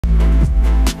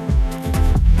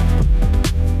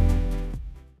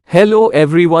Hello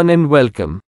everyone and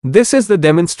welcome. This is the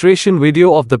demonstration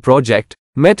video of the project,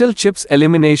 Metal Chips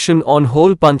Elimination on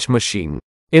Hole Punch Machine.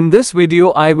 In this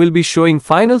video I will be showing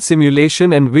final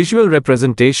simulation and visual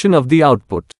representation of the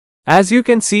output. As you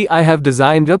can see, I have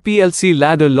designed a PLC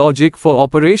ladder logic for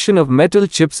operation of Metal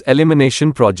Chips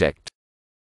Elimination project.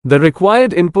 The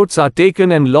required inputs are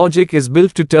taken and logic is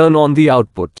built to turn on the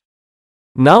output.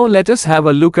 Now let us have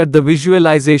a look at the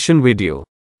visualization video.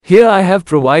 Here I have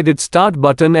provided start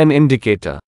button and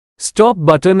indicator, stop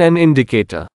button and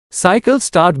indicator, cycle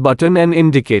start button and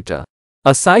indicator,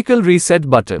 a cycle reset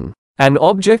button, an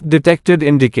object detected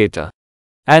indicator.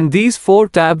 And these 4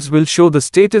 tabs will show the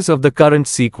status of the current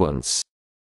sequence.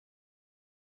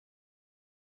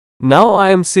 Now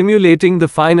I am simulating the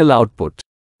final output.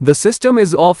 The system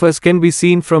is off as can be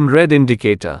seen from red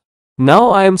indicator.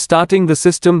 Now I am starting the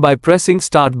system by pressing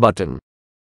start button.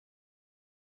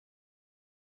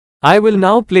 I will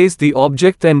now place the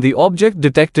object and the object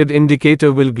detected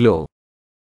indicator will glow.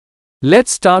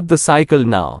 Let's start the cycle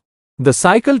now. The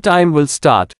cycle time will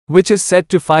start, which is set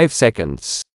to 5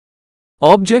 seconds.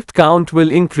 Object count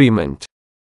will increment.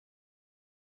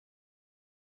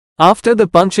 After the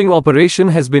punching operation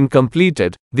has been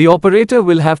completed, the operator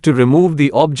will have to remove the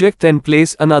object and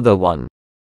place another one.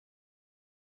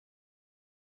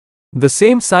 The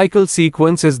same cycle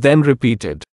sequence is then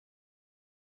repeated.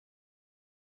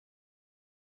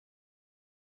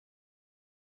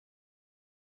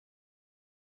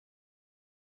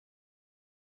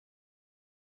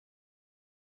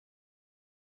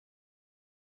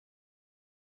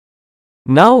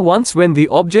 Now once when the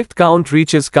object count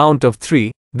reaches count of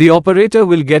 3, the operator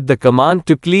will get the command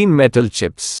to clean metal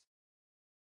chips.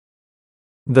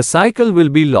 The cycle will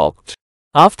be locked.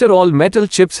 After all metal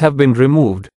chips have been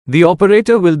removed, the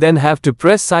operator will then have to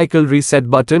press cycle reset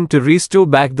button to restore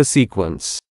back the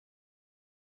sequence.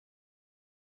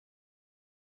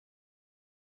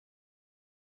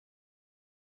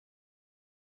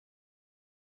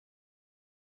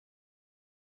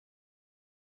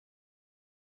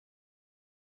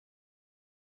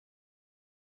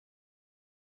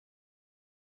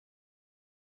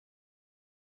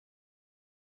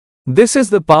 This is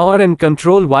the power and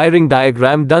control wiring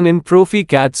diagram done in Profi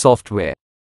CAD software.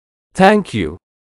 Thank you.